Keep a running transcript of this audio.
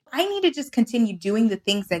I need to just continue doing the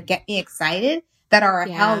things that get me excited, that are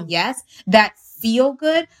a hell Yeah. yes, that feel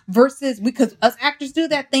good, versus, because us actors do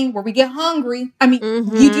that thing where we get hungry. I mean,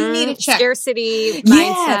 you do need a check. Scarcity mindset.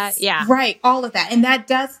 Yes, Yeah. right. All of that. And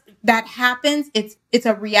that happens. It's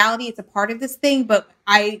a reality. It's a part of this thing, but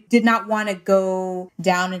I did not want to go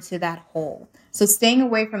down into that hole. So staying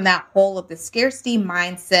away from that hole of the scarcity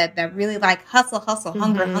mindset, that really like hustle,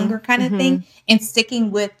 hunger kind of thing, and sticking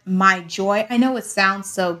with my joy. I know it sounds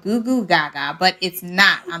so goo goo gaga, but it's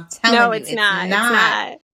not. I'm telling you, it's not. It's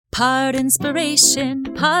not. Part inspiration,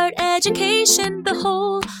 part education, the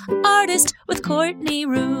whole artist with Courtney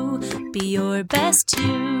Rue. Be your best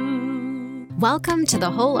you. Welcome to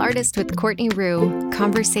The Whole Artist with Courtney Rue,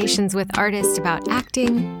 conversations with artists about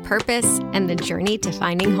acting, purpose, and the journey to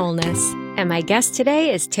finding wholeness. And my guest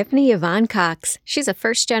today is Tiffany Yvonne Cox. She's a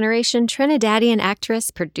first-generation Trinidadian actress,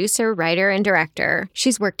 producer, writer, and director.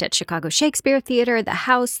 She's worked at Chicago Shakespeare Theater, The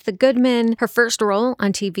House, The Goodman. Her first role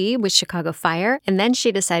on TV was Chicago Fire, and then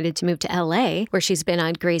she decided to move to LA, where she's been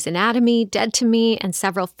on Grey's Anatomy, Dead to Me, and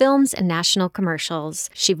several films and national commercials.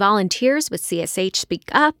 She volunteers with CSH Speak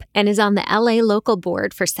Up and is on the LA local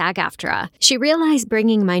board for SAG-AFTRA. She realized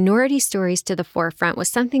bringing minority stories to the forefront was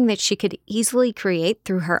something that she could easily create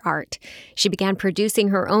through her art. She began producing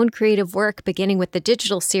her own creative work, beginning with the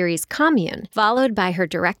digital series Commune, followed by her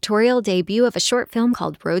directorial debut of a short film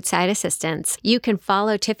called Roadside Assistance. You can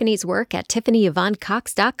follow Tiffany's work at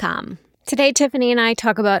TiffanyYvonneCox.com. Today, Tiffany and I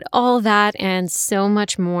talk about all that and so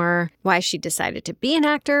much more. Why she decided to be an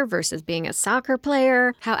actor versus being a soccer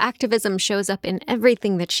player, how activism shows up in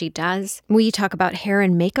everything that she does. We talk about hair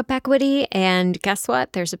and makeup equity, and guess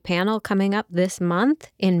what? There's a panel coming up this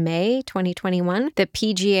month in May 2021. The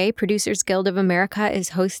PGA, Producers Guild of America, is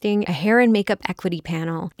hosting a hair and makeup equity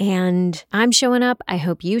panel. And I'm showing up. I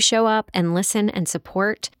hope you show up and listen and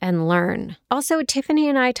support and learn. Also, Tiffany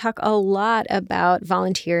and I talk a lot about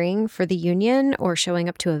volunteering for the union or showing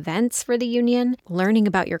up to events for the union, learning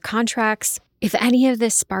about your contracts. If any of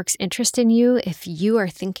this sparks interest in you, if you are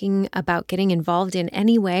thinking about getting involved in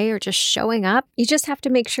any way or just showing up, you just have to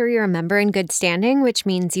make sure you're a member in good standing, which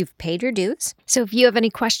means you've paid your dues. So if you have any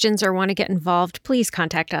questions or want to get involved, please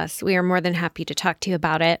contact us. We are more than happy to talk to you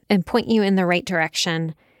about it and point you in the right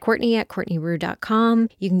direction. Courtney at CourtneyRue.com.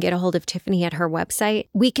 You can get a hold of Tiffany at her website.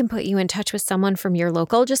 We can put you in touch with someone from your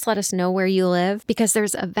local. Just let us know where you live, because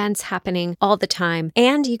there's events happening all the time.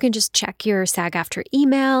 And you can just check your SAG-AFTRA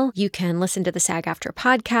email. You can listen to the SAG-AFTRA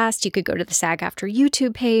podcast. You could go to the SAG-AFTRA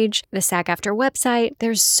YouTube page, the SAG-AFTRA website.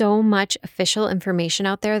 There's so much official information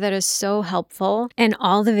out there that is so helpful. And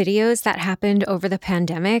all the videos that happened over the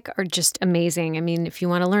pandemic are just amazing. I mean, if you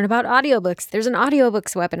want to learn about audiobooks, there's an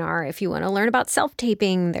audiobooks webinar. If you want to learn about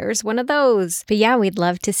self-taping, there's one of those. But yeah, we'd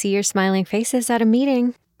love to see your smiling faces at a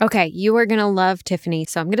meeting. Okay, you are going to love Tiffany,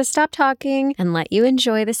 so I'm going to stop talking and let you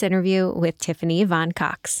enjoy this interview with Tiffany Yvonne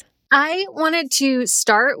Cox. I wanted to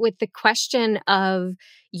start with the question of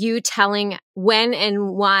you telling when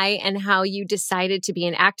and why and how you decided to be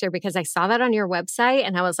an actor, because I saw that on your website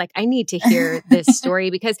and I was like, I need to hear this story,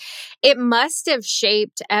 because it must have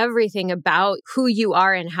shaped everything about who you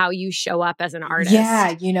are and how you show up as an artist.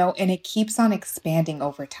 Yeah, and it keeps on expanding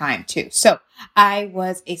over time too. So I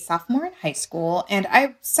was a sophomore in high school, and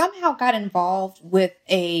I somehow got involved with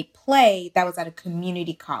a play that was at a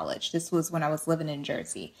community college. This was when I was living in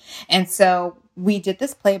Jersey. And so we did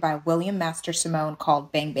this play by William Master Simone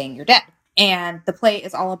called Bang Bang You're Dead. And the play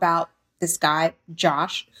is all about this guy,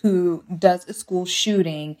 Josh, who does a school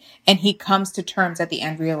shooting, and he comes to terms at the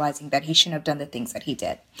end realizing that he shouldn't have done the things that he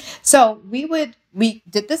did. So we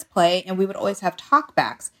did this play, and we would always have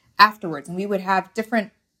talkbacks afterwards, and we would have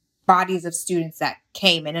different bodies of students that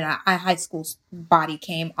came in, and a high school body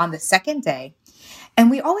came on the second day. And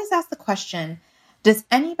we always ask the question, does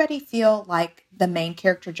anybody feel like the main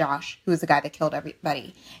character, Josh, who is the guy that killed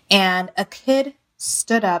everybody? And a kid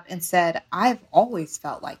stood up and said, I've always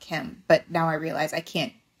felt like him, but now I realize I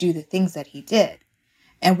can't do the things that he did.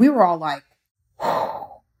 And we were all like,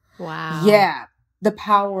 wow. Yeah, the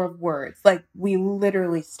power of words. Like, we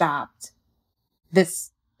literally stopped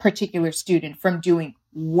this particular student from doing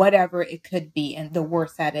whatever it could be, and the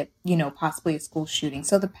worst at it, possibly a school shooting.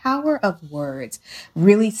 So the power of words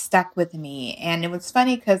really stuck with me. And it was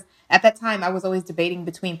funny because at that time I was always debating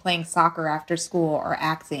between playing soccer after school or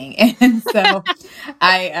acting. And so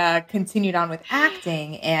I continued on with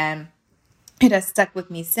acting, and it has stuck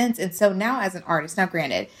with me since. And so now as an artist, now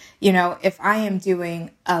granted, if I am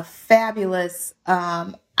doing a fabulous,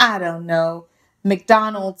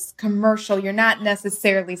 McDonald's commercial, you're not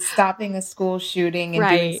necessarily stopping a school shooting and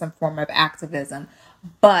doing some form of activism.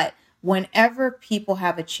 But whenever people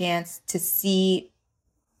have a chance to see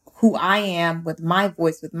who I am with my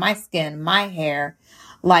voice, with my skin, my hair,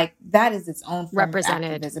 like that is its own form of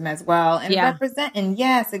activism as well. And representing,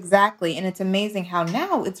 yes, exactly. And it's amazing how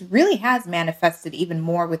now it's really has manifested even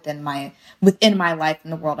more within my life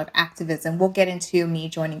in the world of activism. We'll get into me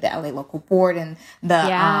joining the LA local board and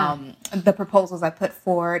the proposals I put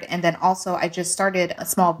forward. And then also I just started a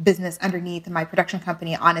small business underneath my production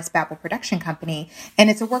company, Honest Babel Production Company.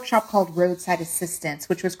 And it's a workshop called Roadside Assistance,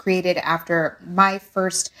 which was created after my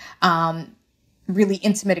first really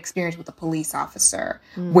intimate experience with a police officer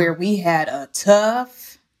where we had a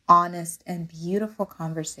tough, honest, and beautiful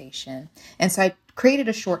conversation. And so I created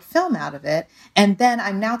a short film out of it. And then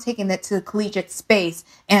I'm now taking it to the collegiate space,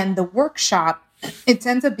 and the workshop, it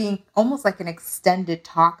ends up being almost like an extended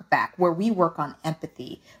talk back where we work on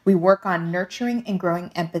empathy. We work on nurturing and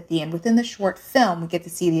growing empathy. And within the short film, we get to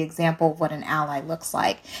see the example of what an ally looks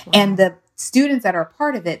like. Wow. And the students that are a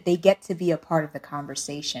part of it, they get to be a part of the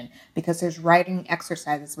conversation because there's writing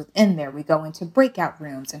exercises within there. We go into breakout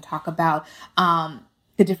rooms and talk about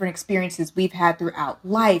the different experiences we've had throughout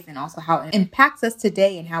life and also how it impacts us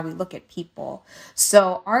today and how we look at people.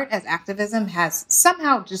 So art as activism has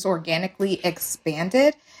somehow just organically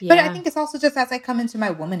expanded. Yeah. But I think it's also just as I come into my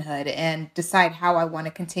womanhood and decide how I want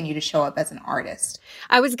to continue to show up as an artist.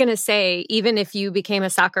 I was going to say, even if you became a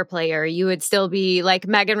soccer player, you would still be like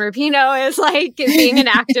Megan Rapinoe is like being an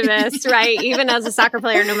activist, right? Even as a soccer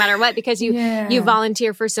player, no matter what, because you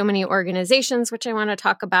volunteer for so many organizations, which I want to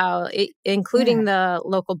talk about, including the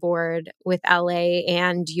local board with LA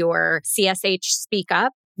and your CSH Speak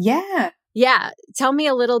Up. Yeah. Yeah. Tell me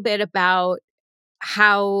a little bit about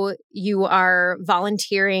how you are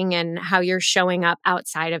volunteering and how you're showing up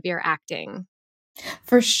outside of your acting.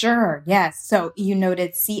 For sure. Yes. So you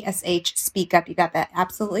noted CSH Speak Up. You got that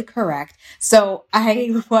absolutely correct. So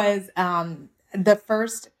I was the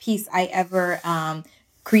first piece I ever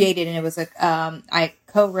created, and it was I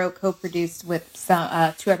co-produced with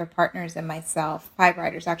some 2 other partners and myself, 5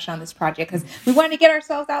 writers actually on this project because we wanted to get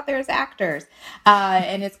ourselves out there as actors.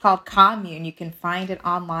 And it's called Commune. You can find it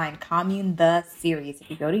online, Commune the series,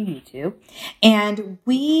 if you go to YouTube. And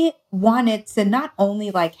we wanted to not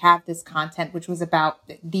only like have this content, which was about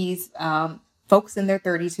these folks in their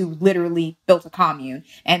 30s who literally built a commune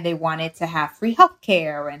and they wanted to have free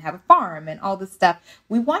healthcare and have a farm and all this stuff.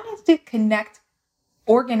 We wanted to connect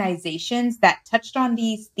organizations that touched on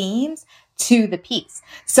these themes to the piece.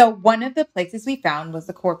 So one of the places we found was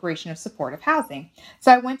the Corporation of Supportive Housing.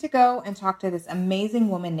 So I went to go and talk to this amazing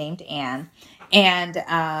woman named Anne,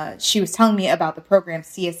 and she was telling me about the program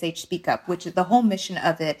CSH Speak Up, which is the whole mission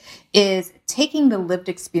of it is taking the lived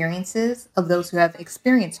experiences of those who have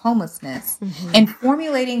experienced homelessness and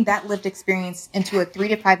formulating that lived experience into a 3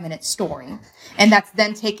 to 5 minute story. And that's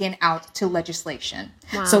then taken out to legislation.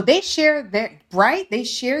 Wow. So they share they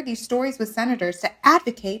share these stories with senators to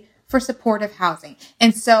advocate for supportive housing.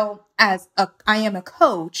 And so I am a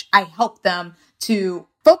coach, I help them to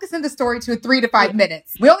focus in the story to 3 to 5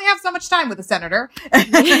 minutes. We only have so much time with a senator.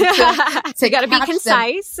 So you got to be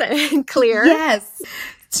concise and clear. Yes.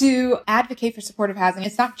 To advocate for supportive housing.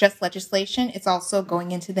 It's not just legislation. It's also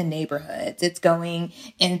going into the neighborhoods. It's going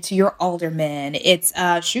into your aldermen. It's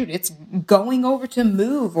it's going over to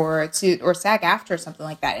MOVE or SAG-AFTRA or something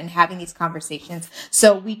like that and having these conversations.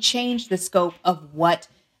 So we change the scope of what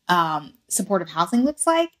supportive housing looks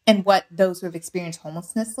like and what those who have experienced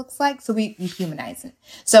homelessness looks like. So we humanize it.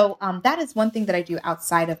 So that is one thing that I do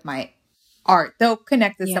outside of my art, though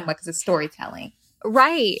connected somewhat because it's storytelling.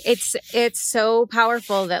 Right. It's so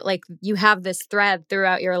powerful that like you have this thread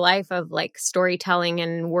throughout your life of like storytelling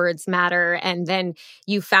and words matter. And then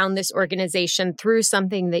you found this organization through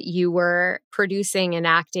something that you were producing and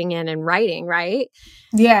acting in and writing, right?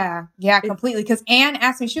 Yeah, completely. Because Anne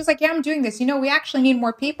asked me, she was like, yeah, I'm doing this. We actually need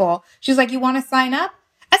more people. She was like, you want to sign up?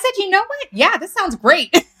 I said, you know what? Yeah, this sounds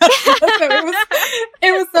great. So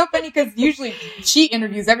it was so funny because usually she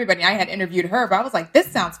interviews everybody. I had interviewed her, but I was like, this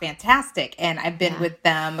sounds fantastic. And I've been with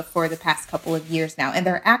them for the past couple of years now. And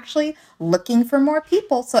they're actually looking for more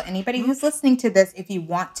people. So anybody who's listening to this, if you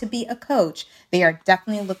want to be a coach, they are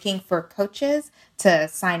definitely looking for coaches to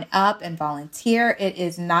sign up and volunteer. It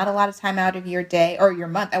is not a lot of time out of your day or your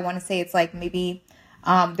month. I want to say it's like maybe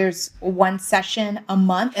there's 1 session a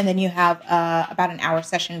month, and then you have about an hour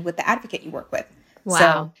session with the advocate you work with. Wow.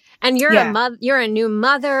 So, and you're a mother. You're a new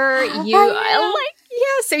mother.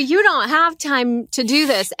 So you don't have time to do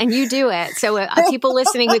this, and you do it. So people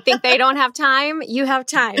listening who think they don't have time, you have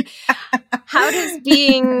time. How does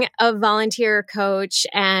being a volunteer coach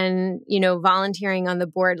and volunteering on the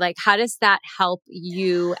board, like how does that help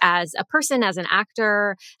you as a person, as an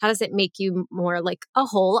actor? How does it make you more like a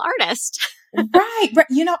whole artist? Right.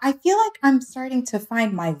 You know, I feel like I'm starting to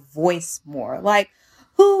find my voice more. Like,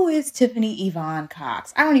 who is Tiffany Yvonne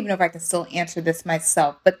Cox? I don't even know if I can still answer this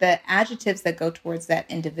myself, but the adjectives that go towards that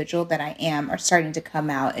individual that I am are starting to come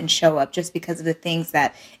out and show up just because of the things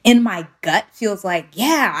that in my gut feels like,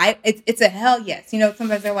 yeah, it's a hell yes. You know,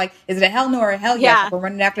 sometimes they're like, is it a hell no or a hell yes? Yeah. Like, we're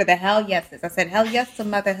running after the hell yeses. I said, hell yes to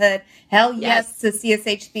motherhood. Hell yes to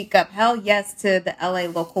CSH Speak Up. Hell yes to the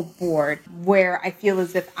LA local board, where I feel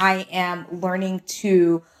as if I am learning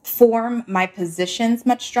to form my positions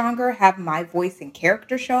much stronger, have my voice and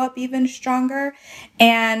character show up even stronger.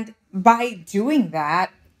 And by doing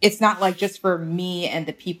that, it's not like just for me and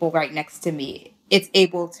the people right next to me. It's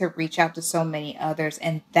able to reach out to so many others.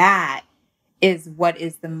 And that is what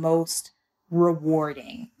is the most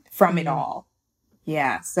rewarding from it all.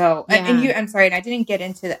 Yeah. So, and I'm sorry, and I didn't get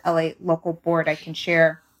into the LA local board. I can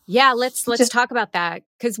share. Yeah, let's talk about that,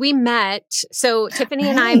 because we met. So Tiffany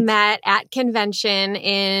and I met at convention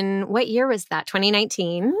in, what year was that?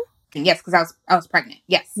 2019? Yes, because I was pregnant.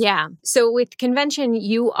 Yes. Yeah. So with convention,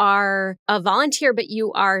 you are a volunteer, but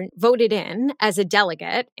you are voted in as a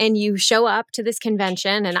delegate, and you show up to this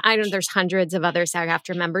convention. And I know there's hundreds of other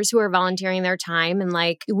SAG-AFTRA members who are volunteering their time. And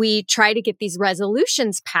like, we try to get these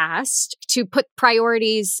resolutions passed to put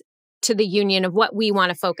priorities to the union of what we want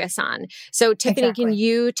to focus on. So Tiffany, Can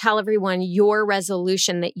you tell everyone your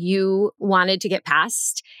resolution that you wanted to get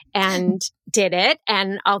passed and did it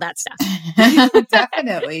and all that stuff?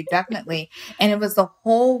 Definitely. And it was the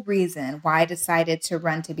whole reason why I decided to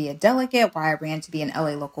run to be a delegate, why I ran to be an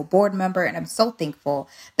LA local board member. And I'm so thankful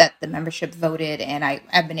that the membership voted and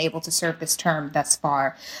I've been able to serve this term thus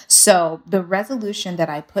far. So the resolution that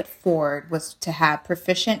I put forward was to have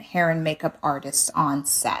proficient hair and makeup artists on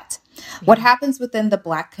set. What happens within the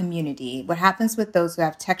Black community, what happens with those who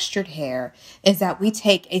have textured hair, is that we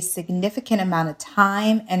take a significant amount of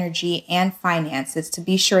time, energy, and finances to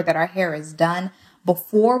be sure that our hair is done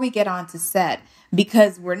before we get onto set,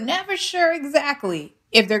 because we're never sure exactly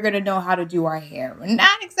if they're going to know how to do our hair. We're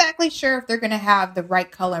not exactly sure if they're going to have the right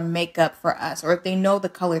color makeup for us, or if they know the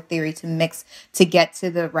color theory to mix to get to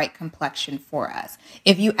the right complexion for us.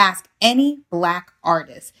 If you ask any Black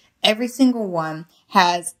artist, every single one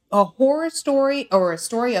has a horror story or a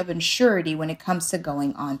story of insurity when it comes to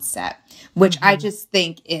going on set, which I just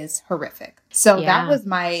think is horrific. So that was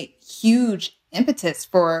my huge impetus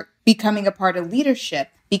for becoming a part of leadership,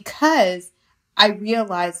 because I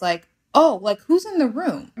realized like, oh, like who's in the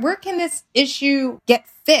room? Where can this issue get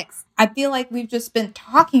fixed? I feel like we've just been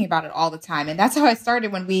talking about it all the time. And that's how I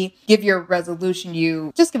started. When we give your resolution,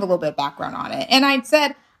 you just give a little bit of background on it. And I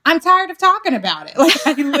said, I'm tired of talking about it. Like,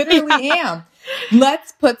 I literally am.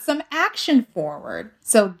 Let's put some action forward.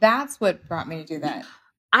 So that's what brought me to do that.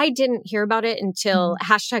 I didn't hear about it until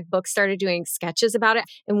Hashtag Book started doing sketches about it.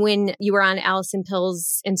 And when you were on Allison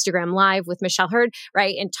Pill's Instagram Live with Michelle Hurd,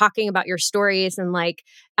 right, and talking about your stories, and like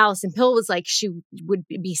Allison Pill was like, she would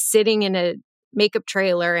be sitting in a makeup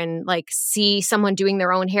trailer and like see someone doing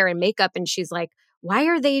their own hair and makeup. And she's like, why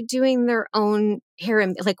are they doing their own hair?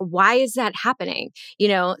 And like, why is that happening? You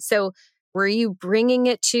know, so were you bringing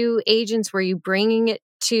it to agents? Were you bringing it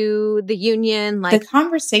to the union? Like, the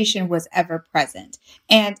conversation was ever present.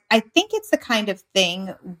 And I think it's the kind of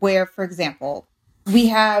thing where, for example, we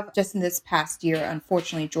have just in this past year,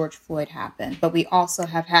 unfortunately, George Floyd happened, but we also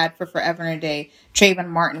have had for forever and a day, Trayvon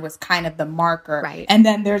Martin was kind of the marker. Right. And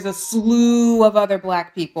then there's a slew of other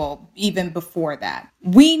Black people even before that.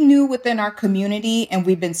 We knew within our community, and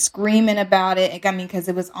we've been screaming about it. I mean, because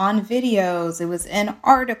it was on videos, it was in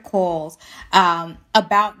articles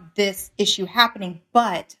about this issue happening.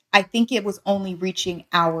 But I think it was only reaching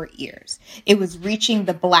our ears. It was reaching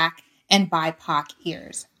the Black and BIPOC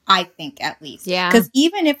ears. I think, at least. Yeah. Because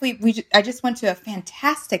even if I just went to a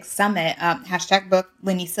fantastic summit, Hashtag Book,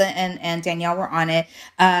 Lanisa and Danielle were on it,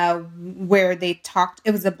 where they talked,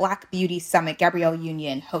 it was a Black Beauty Summit. Gabrielle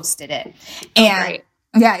Union hosted it. And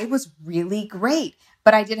yeah, it was really great.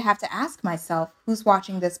 But I did have to ask myself, who's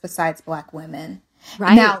watching this besides Black women?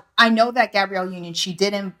 Right. Now, I know that Gabrielle Union, she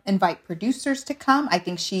did invite producers to come. I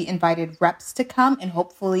think she invited reps to come, and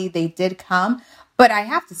hopefully they did come. But I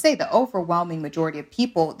have to say, the overwhelming majority of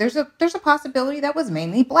people, there's a possibility that was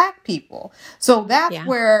mainly Black people. So that's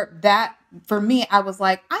where that, for me, I was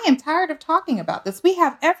like, I am tired of talking about this. We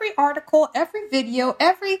have every article, every video,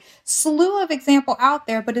 every slew of example out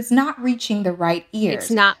there, but it's not reaching the right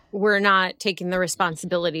ears. We're not taking the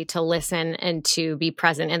responsibility to listen and to be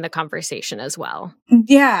present in the conversation as well.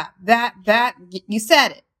 Yeah, that you said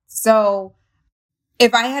it. So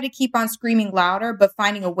if I had to keep on screaming louder, but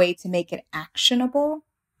finding a way to make it actionable,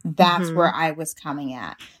 That's where I was coming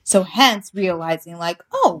at. So hence realizing like,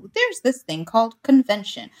 oh, there's this thing called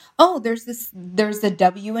convention. Oh, there's the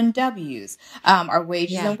W and W's, our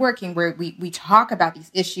wages and working, where we talk about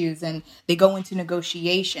these issues and they go into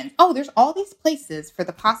negotiation. Oh, there's all these places for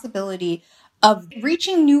the possibility of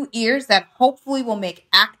reaching new ears that hopefully will make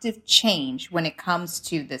active change when it comes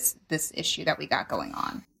to this issue that we got going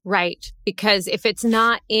on. Right. Because if it's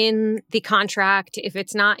not in the contract, if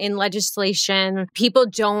it's not in legislation, people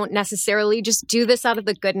don't necessarily just do this out of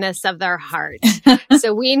the goodness of their heart.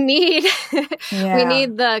 So we need we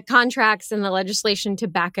need the contracts and the legislation to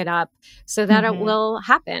back it up so that it will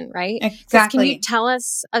happen, right? Exactly.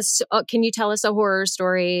 Can you tell us a horror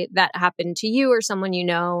story that happened to you or someone you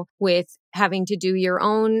know with having to do your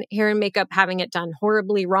own hair and makeup, having it done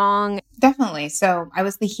horribly wrong? Definitely. So I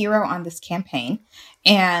was the hero on this campaign,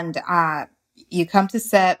 and you come to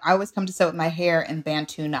set. I always come to set with my hair in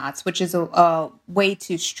Bantu knots, which is a way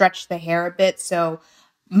to stretch the hair a bit so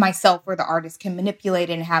myself or the artist can manipulate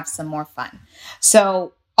it and have some more fun.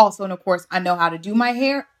 So also, and of course, I know how to do my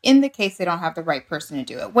hair in the case they don't have the right person to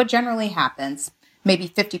do it. What generally happens, maybe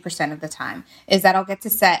 50% of the time, is that I'll get to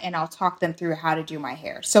set and I'll talk them through how to do my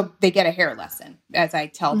hair. So they get a hair lesson as I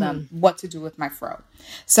tell them what to do with my fro.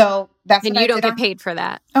 So that's and what you I don't did get on- paid for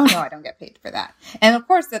that. Oh no, I don't get paid for that. And of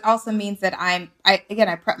course, that also means that I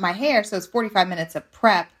prep my hair. So it's 45 minutes of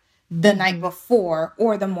prep the night before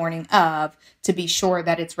or the morning of to be sure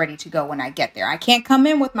that it's ready to go when I get there. I can't come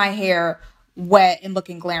in with my hair wet and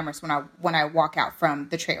looking glamorous when I walk out from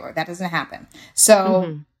the trailer. That doesn't happen.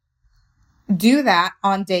 So do that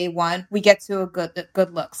on day one. We get to a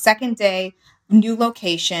good look. Second day, new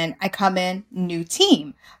location. I come in, new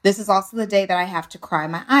team. This is also the day that I have to cry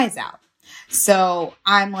my eyes out. So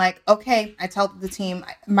I'm like, okay, I tell the team,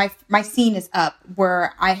 my scene is up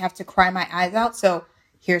where I have to cry my eyes out. So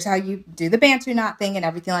here's how you do the Bantu knot thing and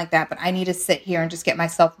everything like that. But I need to sit here and just get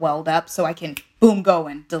myself welled up so I can boom, go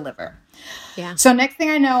and deliver. Yeah. So next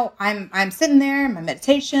thing I know, I'm sitting there in my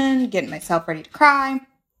meditation, getting myself ready to cry.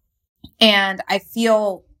 And I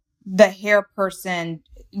feel the hair person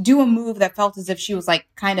do a move that felt as if she was like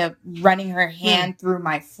kind of running her hand through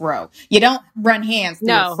my fro. You don't run hands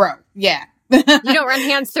through a fro. Yeah. You don't run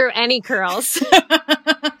hands through any curls.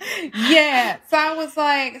 Yeah. So I was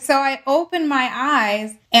like, so I open my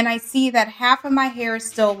eyes and I see that half of my hair is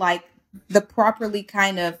still like the properly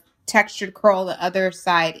kind of textured curl. The other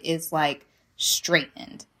side is like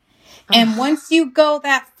straightened. And once you go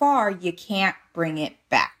that far, you can't bring it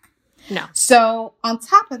back. No. So on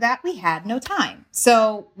top of that, we had no time.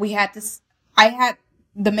 So I had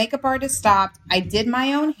the makeup artist stopped. I did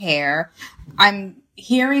my own hair. I'm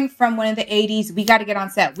hearing from one of the 80s, we got to get on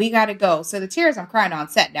set. We got to go. So the tears I'm crying on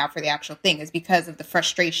set now for the actual thing is because of the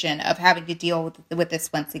frustration of having to deal with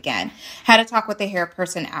this once again. Had to talk with the hair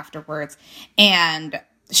person afterwards. And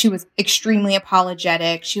she was extremely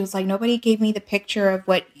apologetic. She was like, nobody gave me the picture of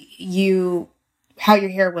how your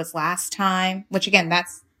hair was last time, which again,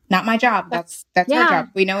 that's not my job. That's her job.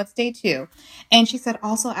 We know it's day 2. And she said,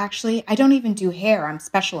 also, actually, I don't even do hair. I'm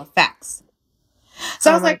special effects.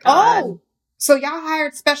 So I was like, God. So y'all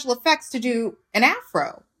hired special effects to do an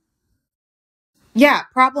afro. Yeah,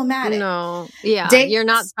 problematic. No. Yeah, you're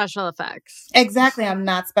not special effects. Exactly. I'm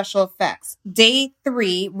not special effects. Day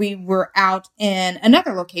 3, we were out in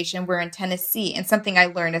another location. We're in Tennessee. And something I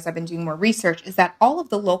learned as I've been doing more research is that all of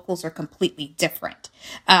the locals are completely different.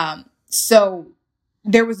 So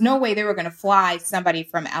there was no way they were going to fly somebody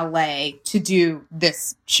from LA to do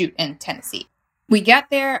this shoot in Tennessee. We get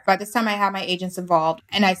there. By this time, I have my agents involved.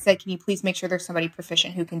 And I said, can you please make sure there's somebody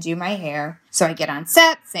proficient who can do my hair? So I get on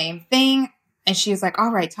set, same thing. And she was like, all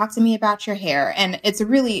right, talk to me about your hair. And it's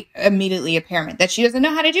really immediately apparent that she doesn't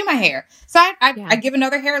know how to do my hair. So I give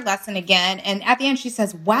another hair lesson again. And at the end, she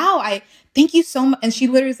says, wow, I thank you so much. And she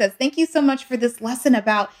literally says, thank you so much for this lesson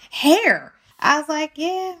about hair. I was like,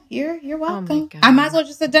 yeah, you're welcome. I might as well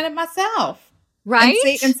just have done it myself. Right.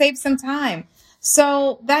 And save some time.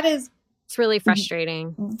 So that is... It's really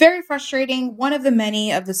frustrating. Very frustrating. One of the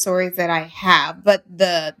many of the stories that I have, but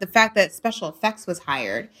the fact that special effects was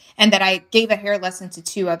hired and that I gave a hair lesson to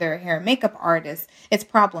 2 other hair and makeup artists, it's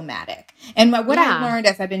problematic. And what I learned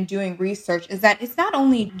as I've been doing research is that it's not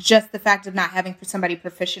only just the fact of not having somebody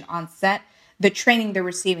proficient on set, the training they're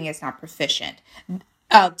receiving is not proficient.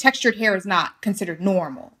 Textured hair is not considered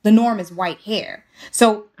normal. The norm is white hair.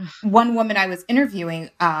 So one woman I was interviewing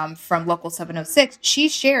from Local 706, she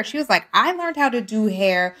was like, I learned how to do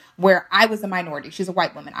hair where I was a minority. She's a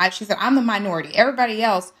white woman. She said, I'm the minority. Everybody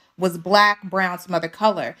else was black, brown, some other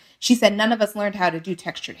color. She said, none of us learned how to do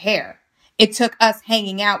textured hair. It took us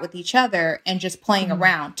hanging out with each other and just playing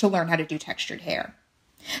around to learn how to do textured hair.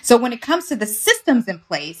 So when it comes to the systems in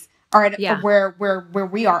place, where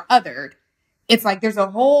we are othered, it's like there's a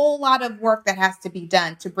whole lot of work that has to be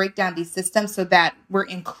done to break down these systems so that we're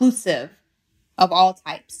inclusive of all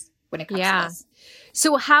types when it comes to this.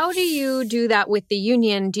 So how do you do that with the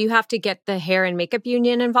union? Do you have to get the hair and makeup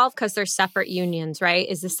union involved? Because they're separate unions, right?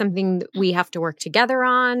 Is this something that we have to work together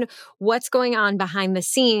on? What's going on behind the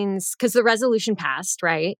scenes? Because the resolution passed,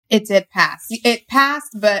 right? It did pass. It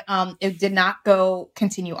passed, but it did not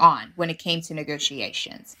continue on when it came to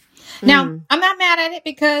negotiations. Now, I'm not mad at it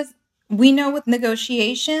because we know with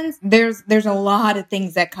negotiations, there's a lot of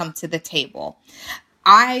things that come to the table.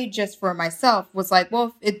 I just, for myself, was like,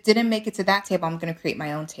 well, if it didn't make it to that table, I'm going to create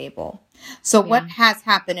my own table. So what has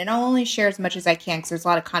happened, and I'll only share as much as I can because there's a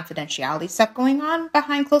lot of confidentiality stuff going on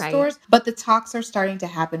behind closed doors, but the talks are starting to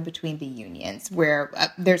happen between the unions where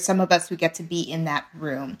there's some of us who get to be in that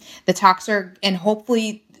room. The talks are, and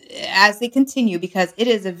hopefully as they continue, because it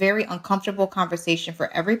is a very uncomfortable conversation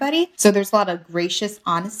for everybody. So there's a lot of gracious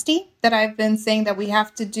honesty that I've been saying that we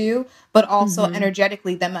have to do, but also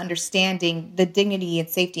energetically them understanding the dignity and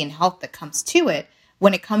safety and health that comes to it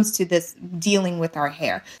when it comes to this dealing with our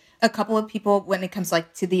hair. A couple of people, when it comes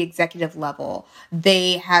to the executive level,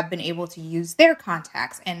 they have been able to use their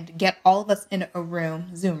contacts and get all of us in a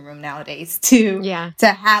room, Zoom room nowadays, to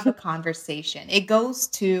have a conversation.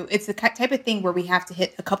 It's the type of thing where we have to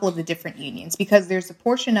hit a couple of the different unions because there's a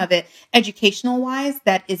portion of it educational wise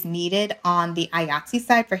that is needed on the IATSE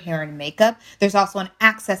side for hair and makeup. There's also an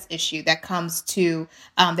access issue that comes to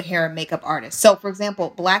the hair and makeup artists. So for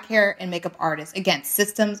example, Black hair and makeup artists, again,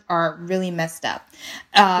 systems are really messed up.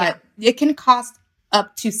 It can cost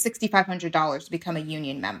up to $6,500 to become a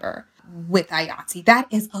union member with IATSE. That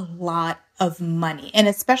is a lot of money. And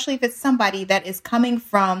especially if it's somebody that is coming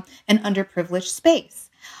from an underprivileged space.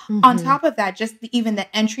 On top of that, just even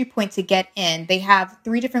the entry point to get in, they have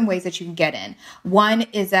 3 different ways that you can get in. One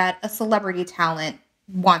is that a celebrity talent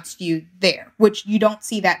wants you there, which you don't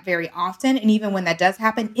see that very often. And even when that does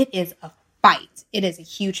happen, it is a fight. It is a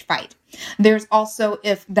huge fight. There's also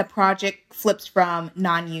if the project flips from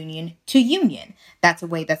non-union to union. That's a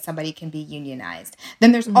way that somebody can be unionized.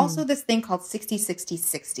 Then there's also this thing called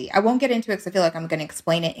 60-60-60. I won't get into it because I feel like I'm going to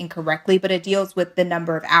explain it incorrectly, but it deals with the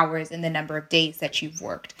number of hours and the number of days that you've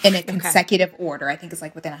worked in a consecutive order. I think it's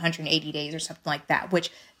like within 180 days or something like that,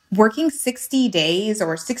 which working 60 days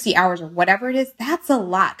or 60 hours or whatever it is, that's a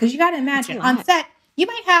lot. Because you got to imagine on set, you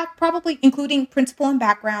might have probably, including principal and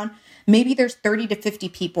background, maybe there's 30 to 50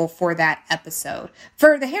 people for that episode.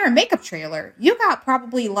 For the hair and makeup trailer, you got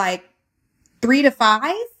probably like 3 to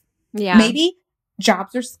 5. Yeah. Maybe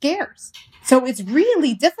jobs are scarce. So it's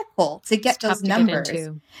really difficult to get those numbers.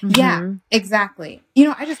 Yeah, exactly.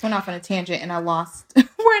 I just went off on a tangent and I lost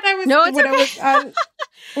what I was. No, it's okay.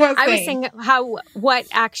 I was saying what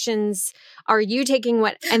actions are you taking?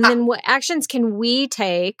 And then what actions can we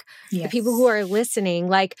take? Yes. The people who are listening,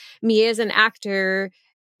 like me as an actor.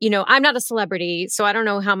 I'm not a celebrity, so I don't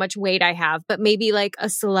know how much weight I have, but maybe like a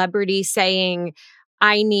celebrity saying,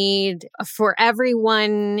 I need for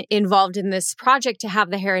everyone involved in this project to have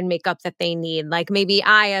the hair and makeup that they need. Like maybe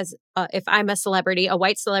if I'm a celebrity, a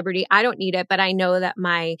white celebrity, I don't need it, but I know that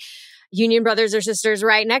my union brothers or sisters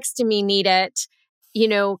right next to me need it.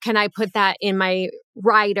 Can I put that in my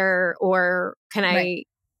rider or can I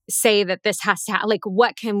say that this has to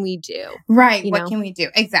what can we do? Right. What can we do?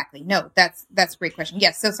 Exactly. No, that's a great question.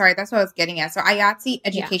 Yes. So sorry. That's what I was getting at. So IATSE,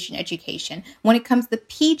 education. When it comes to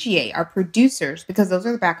PGA, our producers, because those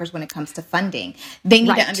are the backers when it comes to funding, they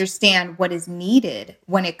need to understand what is needed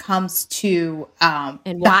when it comes to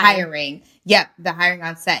the hiring. Yep, the hiring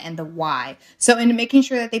on set and the why. So in making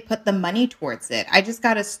sure that they put the money towards it. I just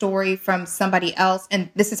got a story from somebody else, and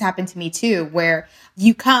this has happened to me too, where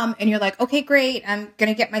you come and you're like, okay, great, I'm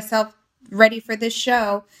going to get myself ready for this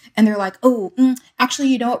show. And they're like, actually,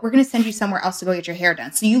 you know what? We're going to send you somewhere else to go get your hair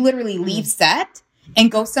done. So you literally leave set and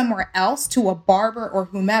go somewhere else to a barber or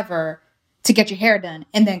whomever to get your hair done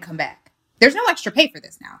and then come back. There's no extra pay for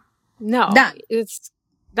this now. No, none.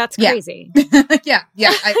 That's crazy. Yeah.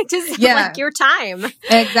 Just like your time.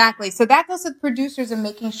 Exactly. So that goes with producers and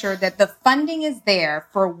making sure that the funding is there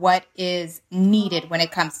for what is needed when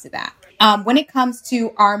it comes to that. When it comes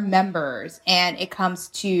to our members and it comes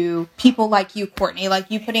to people like you, Courtney, like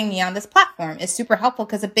you putting me on this platform is super helpful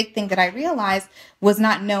because a big thing that I realized was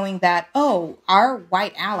not knowing that, our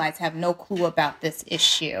white allies have no clue about this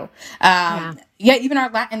issue. Yeah, even our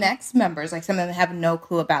Latinx members, like some of them have no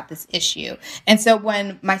clue about this issue. And so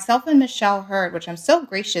when myself and Michelle heard, which I'm so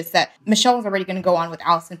gracious that Michelle was already going to go on with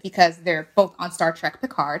Allison because they're both on Star Trek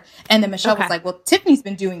Picard. And then Michelle was like, well, Tiffany's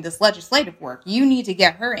been doing this legislative work. You need to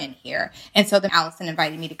get her in here. And so then Allison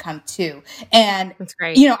invited me to come too. And, that's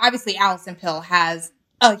great. Obviously Allison Pill has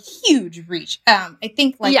a huge reach. I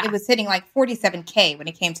think it was hitting like 47K when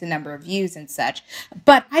it came to the number of views and such.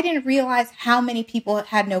 But I didn't realize how many people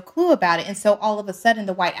had no clue about it. And so all of a sudden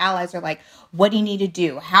the white allies are like, what do you need to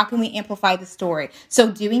do? How can we amplify the story?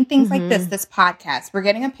 So doing things like this podcast, we're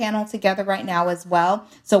getting a panel together right now as well.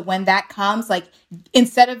 So when that comes, like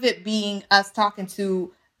instead of it being us talking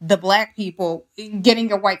to the Black people, getting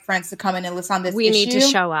your white friends to come in and listen on this issue. We need to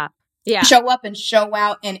show up. Yeah. Show up and show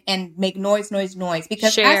out and make noise.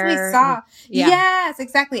 Because share. As we saw, yes,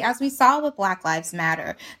 exactly. As we saw with Black Lives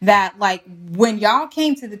Matter, that like when y'all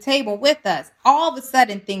came to the table with us, all of a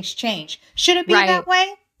sudden things change. Should it be that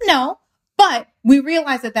way? No. But we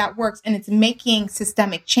realize that works and it's making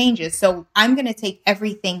systemic changes. So I'm going to take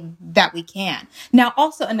everything that we can. Now,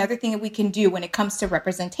 also another thing that we can do when it comes to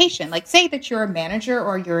representation, like say that you're a manager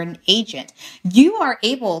or you're an agent, you are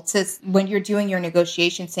able to, when you're doing your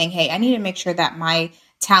negotiation, saying, hey, I need to make sure that my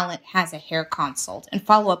talent has a hair consult and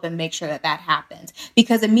follow up and make sure that happens,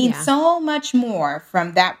 because it means so much more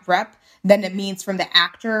from that rep than it means from the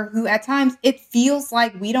actor, who at times it feels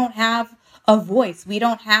like we don't have a voice. We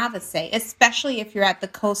don't have a say, especially if you're at the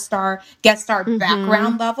co-star, guest star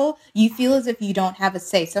background level. You feel as if you don't have a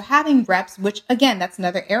say. So having reps, which again, that's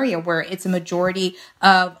another area where it's a majority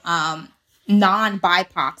of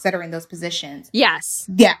non-BIPOCs that are in those positions. Yes.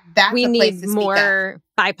 Yeah, that's we a place need to speak more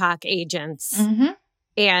BIPOC agents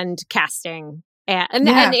and casting and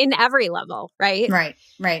in every level, right?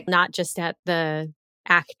 Right. Not just at the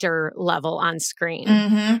actor level on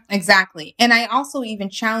screen. Exactly. And I also even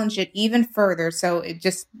challenge it even further. So it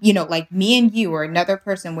just, like me and you or another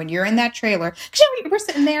person, when you're in that trailer, because we're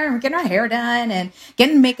sitting there and we're getting our hair done and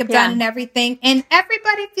getting makeup done and everything. And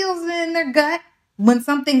everybody feels it in their gut when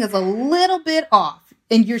something is a little bit off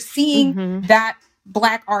and you're seeing that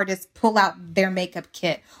Black artist pull out their makeup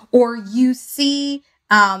kit, or you see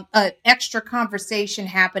an extra conversation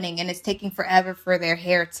happening and it's taking forever for their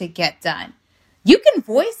hair to get done. You can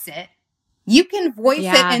voice it.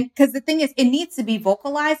 And because the thing is, it needs to be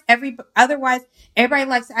vocalized. Otherwise, everybody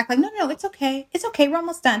likes to act like, no, it's okay. It's okay. We're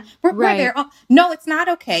almost done. We're there. Oh, no, it's not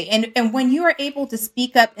okay. And when you are able to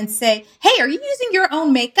speak up and say, hey, are you using your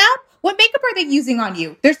own makeup? What makeup are they using on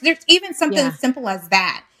you? There's even something as simple as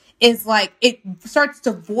that. Is like, it starts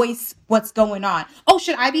to voice what's going on. Oh,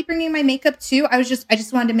 should I be bringing my makeup too? I just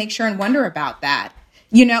wanted to make sure and wonder about that.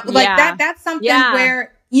 That's something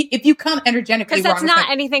where if you come energetically, because that's not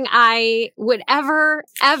anything I would ever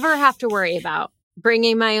have to worry about.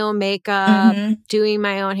 Bringing my own makeup, doing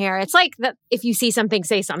my own hair. It's like that. If you see something,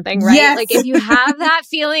 say something, right? Yes. Like if you have that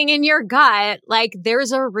feeling in your gut, like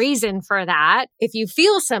there's a reason for that. If you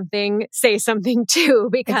feel something, say something too,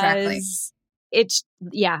 because it's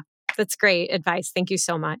that's great advice. Thank you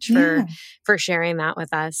so much for sharing that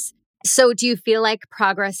with us. So, do you feel like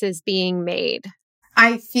progress is being made?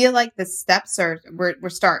 I feel like the steps we're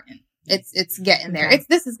starting. It's getting there.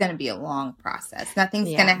 This is going to be a long process.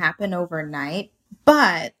 Nothing's going to happen overnight,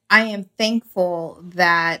 but I am thankful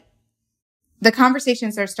that the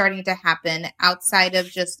conversations are starting to happen outside of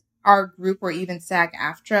just our group or even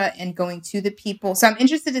SAG-AFTRA and going to the people. So I'm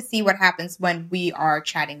interested to see what happens when we are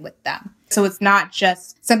chatting with them. So it's not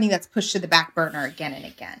just something that's pushed to the back burner again and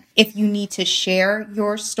again. If you need to share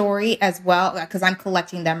your story as well, because I'm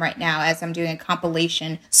collecting them right now as I'm doing a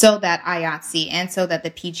compilation so that IATSE and so that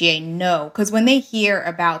the PGA know. Because when they hear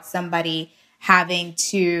about somebody having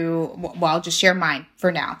to, well, I'll just share mine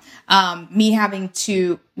for now. Me having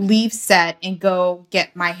to leave set and go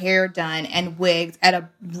get my hair done and wigged at a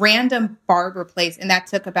random barber place. And that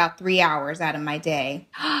took about 3 hours out of my day.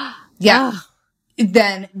 Yeah.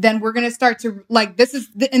 Then we're going to start to this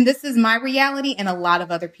is my reality and a lot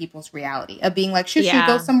of other people's reality of being like, should you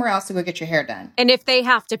go somewhere else to go get your hair done? And if they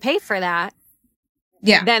have to pay for that,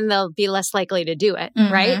 then they'll be less likely to do it.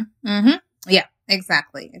 Right. Yeah.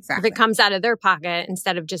 Exactly. If it comes out of their pocket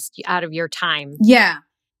instead of just out of your time. Yeah.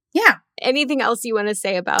 Anything else you want to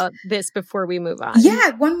say about this before we move on? Yeah.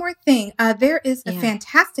 One more thing. There is a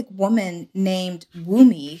fantastic woman named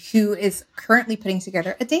Woomy who is currently putting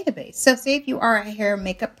together a database. So say if you are a hair and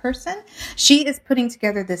makeup person, she is putting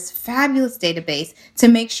together this fabulous database to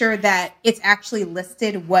make sure that it's actually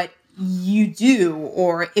listed what you do,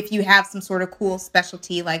 or if you have some sort of cool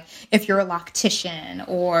specialty, like if you're a loctician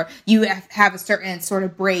or you have a certain sort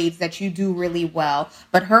of braids that you do really well.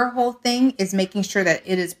 But her whole thing is making sure that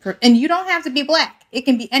it is, and you don't have to be Black. It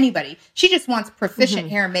can be anybody. She just wants proficient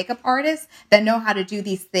hair and makeup artists that know how to do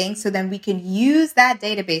these things. So then we can use that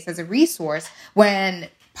database as a resource when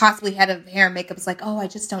possibly head of hair and makeup is like, oh, I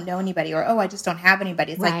just don't know anybody, or, oh, I just don't have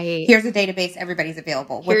anybody. It's like, here's a database. Everybody's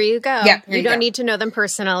available. Here you go. Yeah, you don't need to know them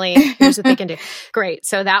personally. Here's what they can do. Great.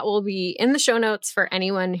 So that will be in the show notes for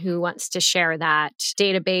anyone who wants to share that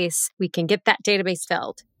database. We can get that database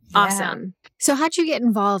filled. Yeah. Awesome. So how'd you get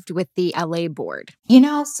involved with the LA board?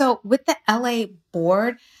 So with the LA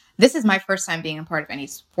board, this is my first time being a part of any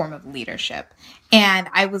form of leadership. And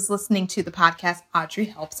I was listening to the podcast Audrey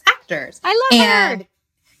Helps Actors. I love her.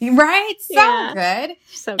 Right? So good.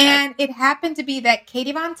 So good. And it happened to be that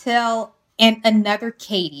Katie Von Till and another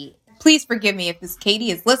Katie. Please forgive me if this Katie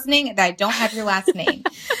is listening and I don't have your last name.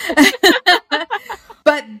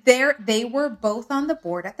 But they were both on the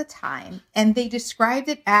board at the time, and they described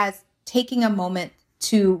it as taking a moment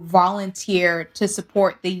to volunteer to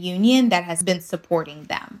support the union that has been supporting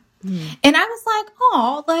them. And I was like,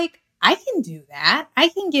 oh, like, I can do that. I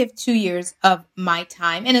can give 2 years of my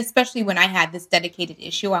time. And especially when I had this dedicated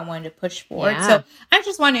issue I wanted to push forward. Yeah. So I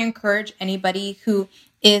just want to encourage anybody who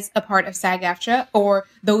is a part of SAG-AFTRA, or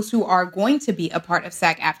those who are going to be a part of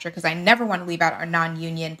SAG-AFTRA, because I never want to leave out our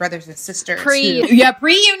non-union brothers and sisters.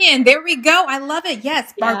 Pre-union. There we go. I love it.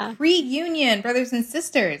 Yes. Yeah. Our pre-union brothers and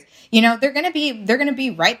sisters, they're going to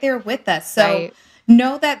be right there with us. So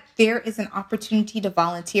know that there is an opportunity to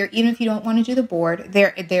volunteer, even if you don't want to do the board.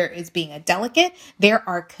 There is being a delegate. There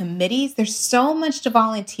are committees. There's so much to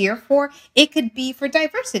volunteer for. It could be for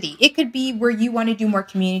diversity. It could be where you want to do more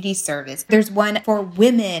community service. There's one for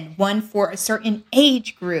women, one for a certain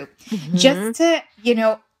age group, just to,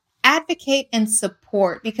 advocate and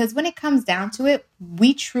support. Because when it comes down to it,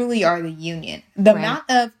 we truly are the union. The amount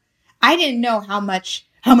of, I didn't know how much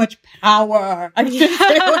power I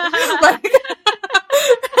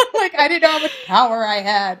I didn't know how much power I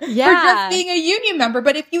had for just being a union member.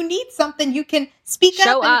 But if you need something, you can speak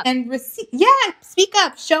up and receive. Yeah, speak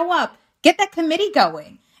up, show up, get that committee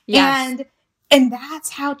going. Yes. And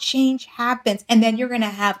that's how change happens. And then you're going to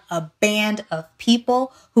have a band of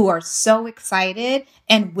people who are so excited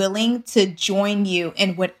and willing to join you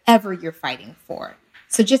in whatever you're fighting for.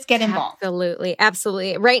 So just get involved. Absolutely.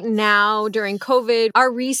 Absolutely. Right now, during COVID,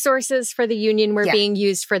 our resources for the union were being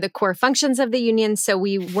used for the core functions of the union. So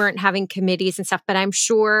we weren't having committees and stuff. But I'm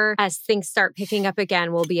sure as things start picking up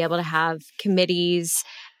again, we'll be able to have committees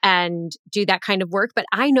and do that kind of work. But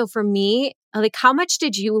I know for me, like, how much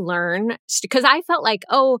did you learn? Because I felt like,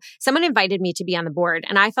 oh, someone invited me to be on the board,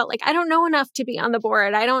 and I felt like I don't know enough to be on the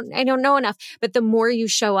board. I don't know enough. But the more you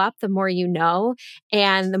show up, the more you know,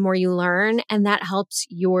 and the more you learn, and that helps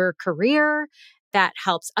your career. That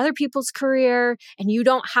helps other people's career, and you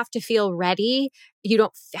don't have to feel ready. You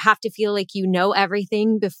don't have to feel like you know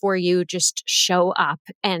everything before you just show up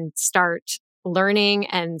and start learning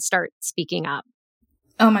and start speaking up.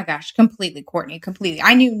 Oh my gosh, completely, Courtney, completely.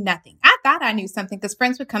 I knew nothing. I thought I knew something because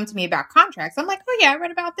friends would come to me about contracts. I'm like, oh yeah, I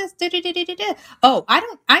read about this. Oh,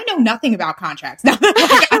 I know nothing about contracts. I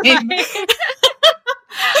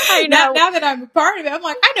know. Now that I'm a part of it, I'm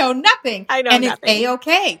like, I know nothing. And it's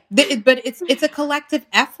A-okay. But it's a collective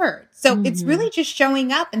effort. So it's really just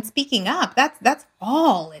showing up and speaking up. That's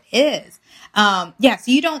all it is. So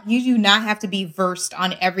you do not have to be versed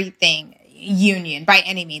on everything union by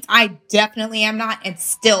any means. I definitely am not, and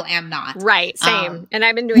still am not. Right. Same. And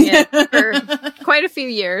I've been doing it for quite a few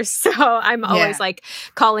years. So I'm always like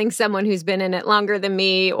calling someone who's been in it longer than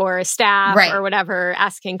me, or a staff or whatever,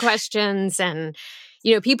 asking questions. And,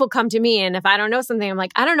 people come to me, and if I don't know something, I'm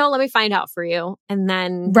like, I don't know, let me find out for you. And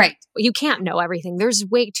then you can't know everything. There's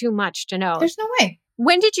way too much to know. There's no way.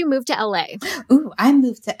 When did you move to LA? Ooh, I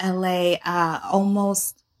moved to LA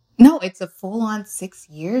No, it's a full-on 6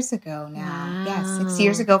 years ago now. Wow. Yeah, 6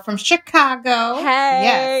 years ago from Chicago.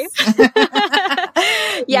 Hey.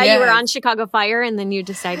 Yes. You were on Chicago Fire, and then you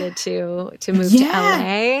decided to move to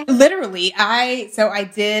LA. Literally.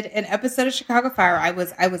 I did an episode of Chicago Fire. I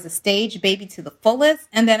was a stage baby to the fullest,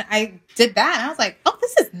 and then I did that, and I was like, oh,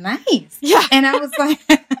 this is nice. Yeah. And I was like,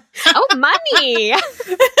 oh, money.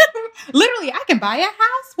 Literally, I can buy a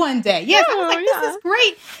house one day. Yes. I was like, this is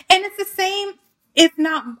great. And it's the same. If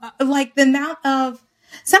not, like, the amount of,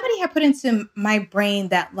 somebody had put into my brain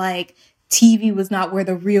that, like, TV was not where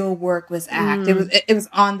the real work was at. It was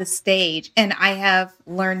on the stage. And I have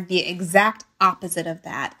learned the exact opposite of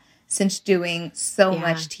that since doing so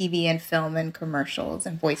much TV and film and commercials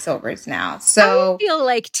and voiceovers now. So I feel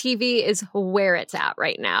like TV is where it's at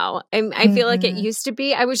right now. I feel like it used to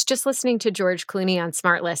be. I was just listening to George Clooney on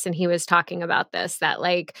Smartless, and he was talking about this, that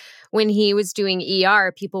like when he was doing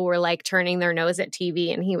ER, people were like turning their nose at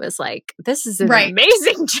TV, and he was like, this is an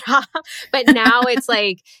amazing job. But now it's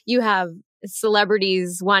like you have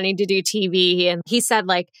celebrities wanting to do TV. And he said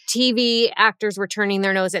like TV actors were turning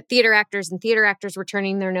their nose at theater actors and theater actors were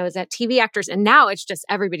turning their nose at TV actors. And now it's just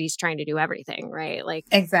everybody's trying to do everything, right? Like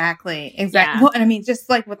Exactly. Well, and I mean, just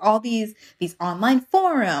like with all these online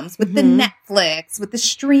forums, with the Netflix, with the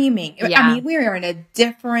streaming, I mean, we are in a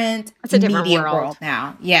different media world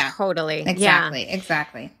now. Yeah. Totally.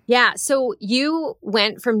 Exactly. Yeah. So you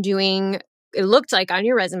went from doing, it looked like on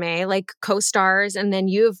your resume, like co-stars, and then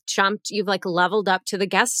you've like leveled up to the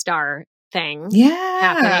guest star thing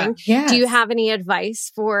happening. Yes. Do you have any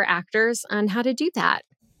advice for actors on how to do that?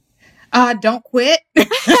 Don't quit.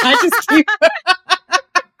 I just keep...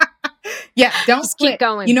 don't just quit. Keep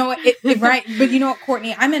going. You know what? Right. But you know what,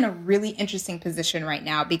 Courtney, I'm in a really interesting position right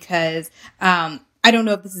now because I don't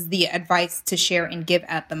know if this is the advice to share and give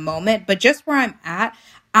at the moment, but just where I'm at,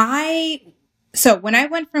 So when I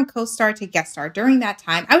went from co-star to guest star, during that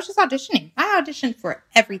time, I was just auditioning. I auditioned for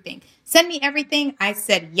everything. Send me everything. I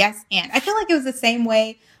said yes. And I feel like it was the same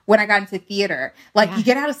way when I got into theater. Like you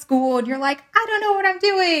get out of school and you're like, I don't know what I'm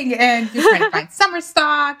doing. And you're trying to find summer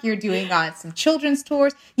stock. You're doing some children's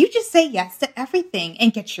tours. You just say yes to everything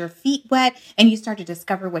and get your feet wet. And you start to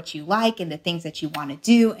discover what you like and the things that you want to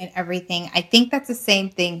do and everything. I think that's the same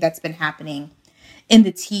thing that's been happening in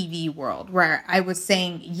the TV world, where I was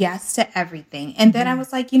saying yes to everything. And then I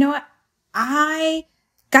was like, you know what? I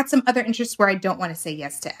got some other interests where I don't want to say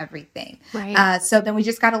yes to everything. Right. So then we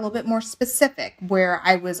just got a little bit more specific, where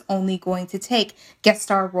I was only going to take guest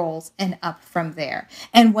star roles and up from there.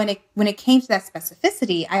 And when it came to that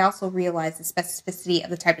specificity, I also realized the specificity of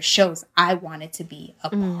the type of shows I wanted to be a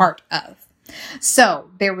part of. So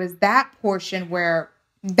there was that portion where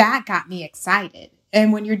that got me excited.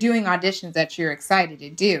 And when you're doing auditions that you're excited to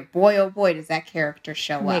do, boy, oh boy, does that character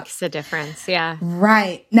show up. Makes a difference, yeah.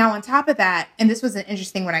 Right. Now, on top of that, and this was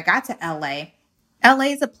interesting when I got to LA,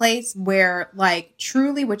 LA is a place where, like,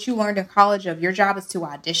 truly what you learned in college of your job is to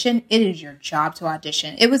audition. It is your job to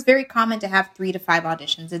audition. It was very common to have 3 to 5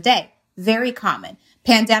 auditions a day. Very common.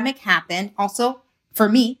 Pandemic happened. Also, for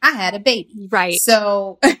me, I had a baby. Right.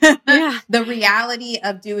 So the reality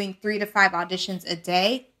of doing 3 to 5 auditions a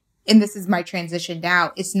day, and this is my transition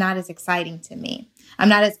now, it's not as exciting to me. I'm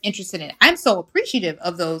not as interested in it. I'm so appreciative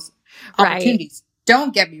of those opportunities.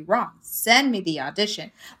 Don't get me wrong. Send me the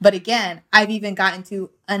audition. But again, I've even gotten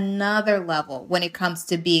to another level when it comes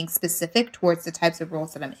to being specific towards the types of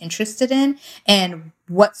roles that I'm interested in and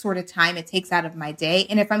what sort of time it takes out of my day.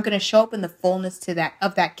 And if I'm going to show up in the fullness to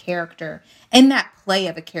that character and that play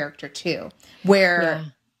of a character too,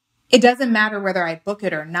 where it doesn't matter whether I book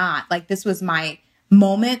it or not. Like, this was my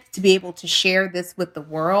moment to be able to share this with the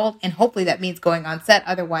world, and hopefully that means going on set.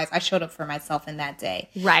 Otherwise, I showed up for myself in that day.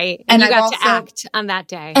 Right. And you got to act on that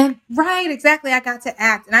day. And right, exactly. I got to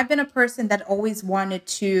act. And I've been a person that always wanted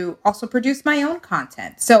to also produce my own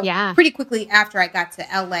content. So pretty quickly after I got to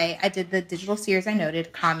LA, I did the digital series I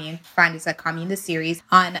noted, Commune. Find us at Commune, the series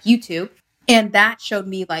on YouTube. And that showed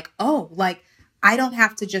me like, oh, like, I don't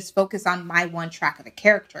have to just focus on my one track of a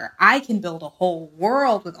character. I can build a whole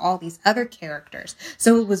world with all these other characters.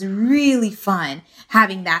 So it was really fun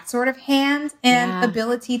having that sort of hand and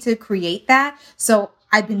ability to create that. So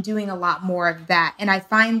I've been doing a lot more of that. And I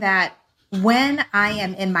find that when I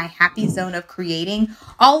am in my happy zone of creating,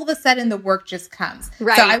 all of a sudden the work just comes.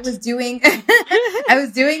 Right. So I was doing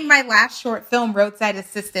my last short film, Roadside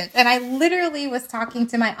Assistance, and I literally was talking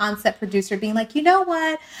to my on-set producer being like, you know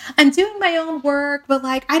what? I'm doing my own work, but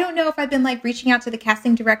like, I don't know if I've been like reaching out to the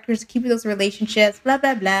casting directors to keep those relationships, blah,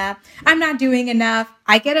 blah, blah. I'm not doing enough.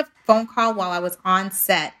 I get a phone call while I was on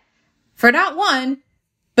set for not one,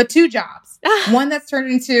 but 2 jobs. One that's turned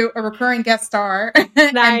into a recurring guest star.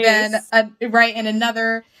 Nice. And then, and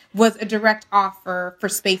another was a direct offer for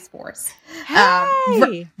Space Force.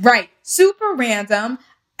 Hey. Right. Super random.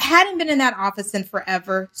 Hadn't been in that office in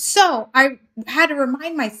forever. So I had to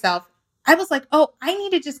remind myself, I was like, oh, I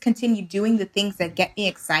need to just continue doing the things that get me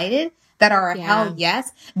excited, that are a hell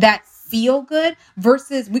yes, that feel good,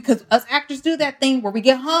 versus, because us actors do that thing where we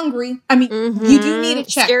get hungry. I mean, you do need a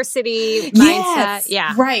check. Scarcity mindset.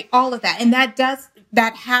 Yeah. Right. All of that. And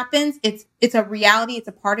that happens. It's a reality. It's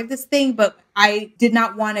a part of this thing, but I did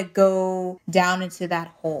not want to go down into that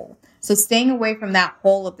hole. So staying away from that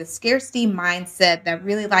whole of the scarcity mindset, that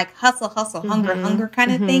really like hustle, hunger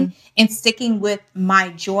kind of thing, and sticking with my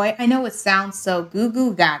joy. I know it sounds so goo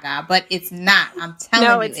goo gaga, but it's not. I'm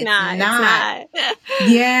telling you, it's not.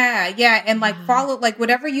 Yeah. And like follow, like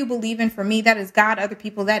whatever you believe in. For me, that is God. Other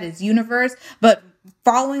people, that is universe. But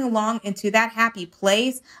following along into that happy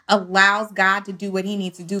place allows God to do what he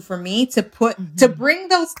needs to do for me to bring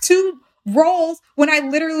those two roles when I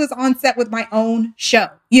literally was on set with my own show,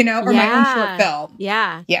 or my own short film.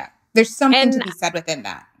 Yeah. There's something to be said within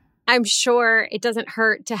that. I'm sure it doesn't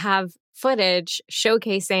hurt to have footage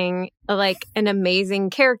showcasing like an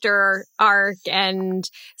amazing character arc and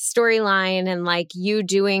storyline and like you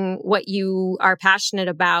doing what you are passionate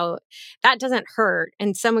about. That doesn't hurt.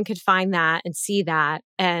 And someone could find that and see that.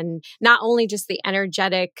 And not only just the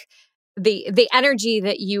energetic the energy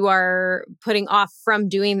that you are putting off from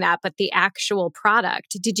doing that, but the actual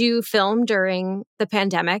product. Did you film during the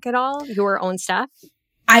pandemic at all, your own stuff?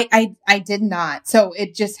 I did not. So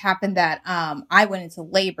it just happened that I went into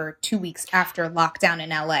labor 2 weeks after lockdown in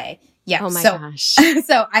LA. Yeah. Oh my gosh.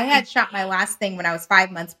 So I had shot my last thing when I was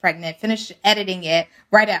 5 months pregnant, finished editing it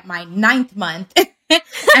right at my 9th month.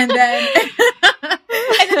 and then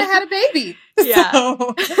I had a baby. Yeah.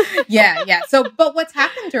 So, yeah. So, but what's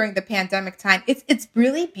happened during the pandemic time, it's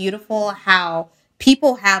really beautiful how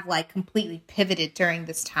people have like completely pivoted during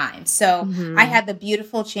this time. So I had the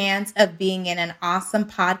beautiful chance of being in an awesome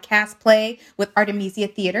podcast play with Artemisia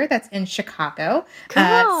Theater that's in Chicago.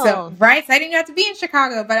 Cool. So I didn't have to be in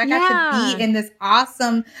Chicago, but I got to be in this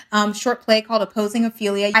awesome short play called Opposing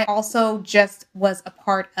Ophelia. I also just was a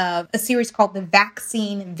part of a series called The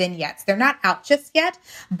Vaccine Vignettes. They're not out just yet,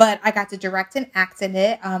 but I got to direct and act in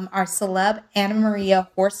it. Our celeb, Anna Maria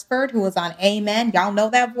Horsford, who was on Amen. Y'all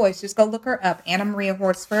know that voice. Just go look her up. Anna Maria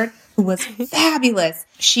Horsford, who was fabulous.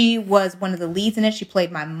 She was one of the leads in it. She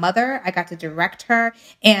played my mother. I got to direct her,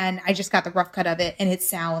 and I just got the rough cut of it, and it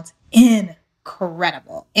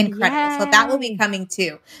incredible. Yay. So that will be coming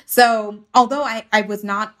too. So although I was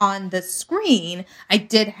not on the screen, I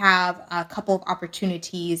did have a couple of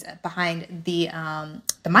opportunities behind the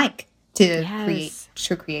mic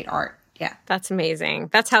to create art. Yeah. That's amazing.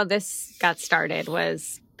 That's how this got started,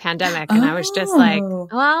 was pandemic. And I was just like,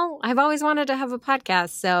 well, I've always wanted to have a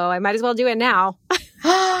podcast, so I might as well do it now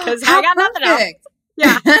because I got nothing else.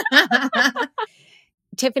 Yeah.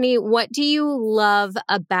 Tiffany, what do you love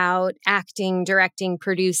about acting, directing,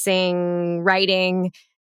 producing, writing?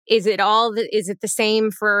 Is it the same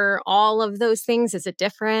for all of those things? Is it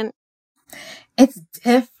different? It's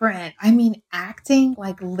different. I mean, acting,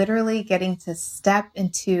 like literally getting to step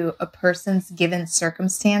into a person's given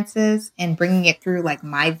circumstances and bringing it through like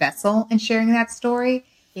my vessel and sharing that story.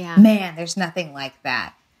 Yeah. Man, there's nothing like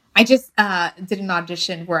that. I just did an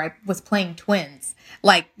audition where I was playing twins,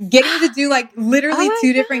 like getting to do like literally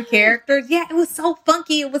two different characters. Yeah, it was so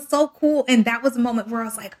funky. It was so cool. And that was a moment where I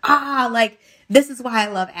was like, like this is why I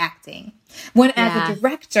love acting. As a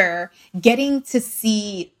director, getting to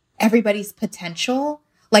see everybody's potential,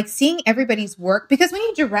 like seeing everybody's work, because when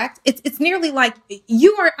you direct, it's nearly like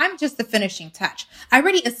I'm just the finishing touch. I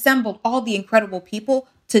already assembled all the incredible people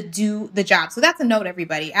to do the job. So that's a note,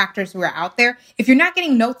 everybody, actors who are out there. If you're not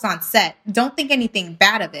getting notes on set, don't think anything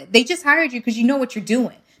bad of it. They just hired you because you know what you're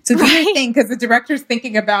doing. So do your thing, because the director's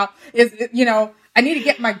thinking about I need to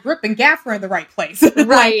get my grip and gaffer in the right place.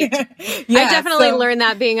 Right. I definitely learned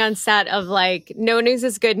that being on set of like, no news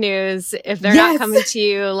is good news. If they're not coming to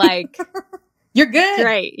you, like, you're good.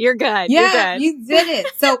 Great. You're good. Yeah, you're good. You did it.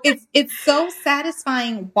 So it's so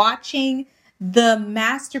satisfying watching the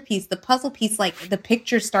masterpiece, the puzzle piece, like the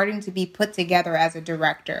picture starting to be put together as a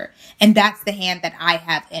director. And that's the hand that I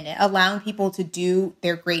have in it, allowing people to do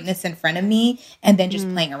their greatness in front of me and then just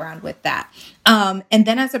playing around with that. And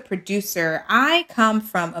then as a producer, I come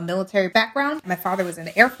from a military background. My father was in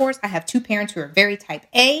the Air Force. I have two parents who are very type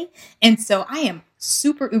A. And so I am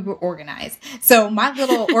super uber organized. So my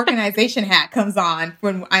little organization hat comes on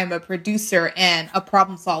when I'm a producer and a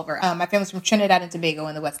problem solver. My family's from Trinidad and Tobago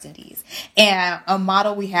in the West Indies. And a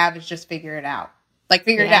motto we have is just figure it out. Like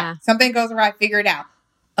figure it out. Something goes awry, figure it out.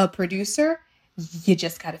 A producer, you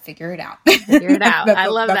just got to figure it out. Figure it out. I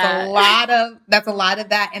love that. That's a lot of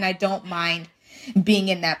that. And I don't mind being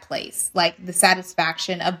in that place. Like the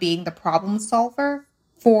satisfaction of being the problem solver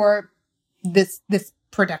for this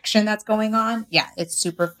production that's going on. Yeah, it's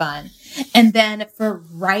super fun. And then for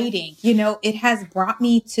writing, it has brought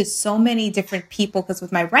me to so many different people, because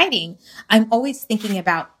with my writing, I'm always thinking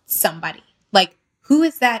about somebody. Like, who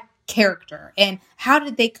is that character and how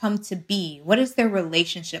did they come to be? What is their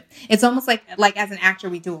relationship? It's almost like as an actor,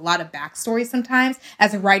 we do a lot of backstory sometimes.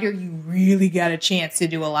 As a writer, you really got a chance to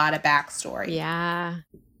do a lot of backstory. Yeah.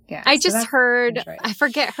 Yeah. I just heard, I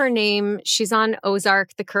forget her name. She's on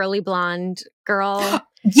Ozark, the curly blonde girl.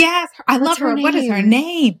 Yes. I love her. What is her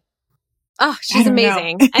name? Oh, she's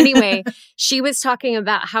amazing. Anyway, she was talking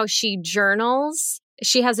about how she journals.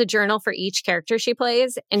 She has a journal for each character she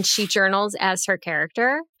plays, and she journals as her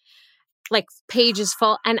character, like pages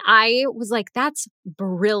full. And I was like, that's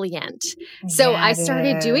brilliant. So I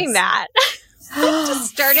started doing that. Just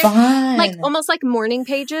started like almost like morning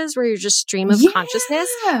pages where you're just stream of consciousness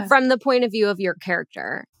from the point of view of your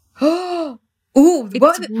character. Ooh,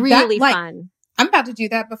 it's really fun. I'm about to do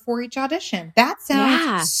that before each audition. That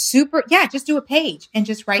sounds super. Yeah, just do a page and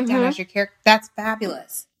just write down as your character. That's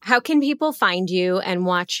fabulous. How can people find you and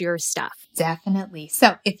watch your stuff? Definitely.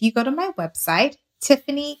 So if you go to my website,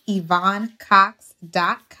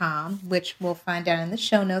 TiffanyYvonneCox.com, which we'll find out in the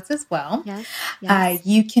show notes as well. Yes.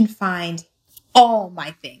 You can find all my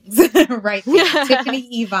things right there.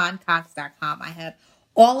 TiffanyYvonneCox.com. I have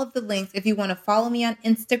all of the links. If you want to follow me on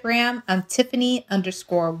Instagram, I'm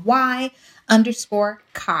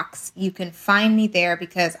Tiffany_Y_Cox. You can find me there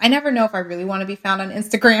because I never know if I really want to be found on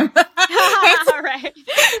Instagram. Right.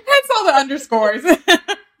 That's all the underscores.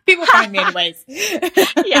 People find me anyways.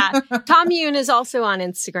 Yeah. Commune is also on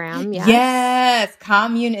Instagram. Yes.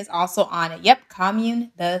 Commune is also on it. Yep.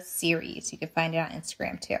 Commune, the series. You can find it on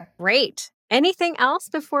Instagram too. Great. Anything else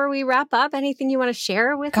before we wrap up? Anything you want to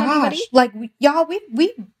share with everybody? Like we've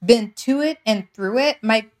been to it and through it.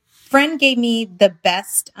 My friend gave me the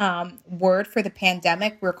best word for the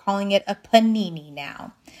pandemic. We're calling it a panini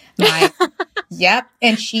now. Yep.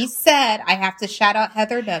 And she said, I have to shout out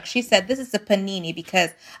Heather Duck. She said, this is a panini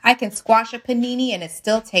because I can squash a panini and it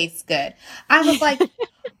still tastes good. I was like,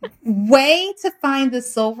 way to find the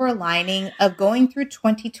silver lining of going through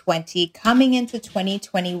 2020, coming into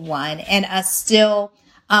 2021, and us still,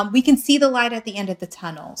 we can see the light at the end of the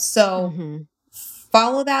tunnel. So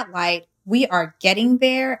follow that light. We are getting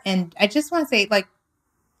there. And I just want to say, like,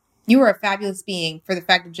 you are a fabulous being for the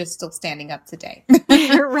fact of just still standing up today.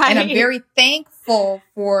 Right. And I'm very thankful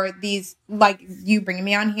for these, like you bringing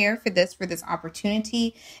me on here for this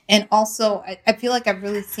opportunity. And also, I feel like I've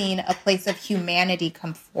really seen a place of humanity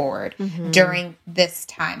come forward during this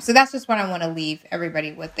time. So that's just what I want to leave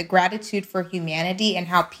everybody with, the gratitude for humanity and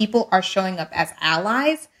how people are showing up as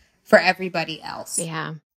allies for everybody else.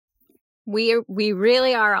 Yeah. We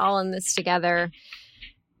really are all in this together.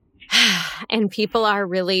 And people are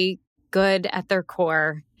really good at their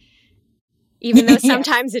core, even though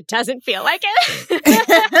sometimes it doesn't feel like it.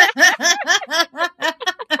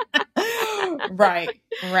 Right.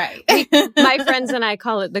 My friends and I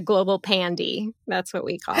call it the global pandy. That's what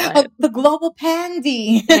we call it. Oh, the global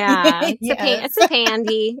pandy. Yeah. It's a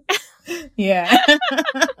pandy. Yeah.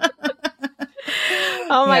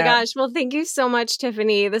 Oh my gosh. Well, thank you so much,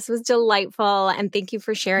 Tiffany. This was delightful. And thank you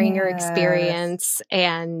for sharing your experience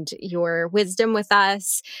and your wisdom with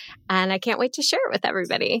us. And I can't wait to share it with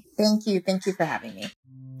everybody. Thank you. Thank you for having me.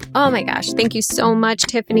 Oh my gosh. Thank you so much,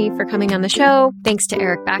 Tiffany, for coming on the show. Thanks to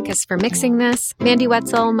Eric Backus for mixing this. Mandy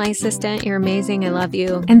Wetzel, my assistant, you're amazing. I love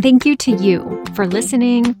you. And thank you to you for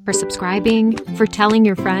listening, for subscribing, for telling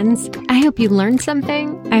your friends. I hope you learned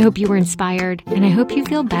something. I hope you were inspired. And I hope you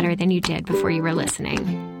feel better than you did before you were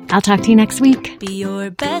listening. I'll talk to you next week. Be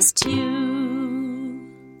your best you.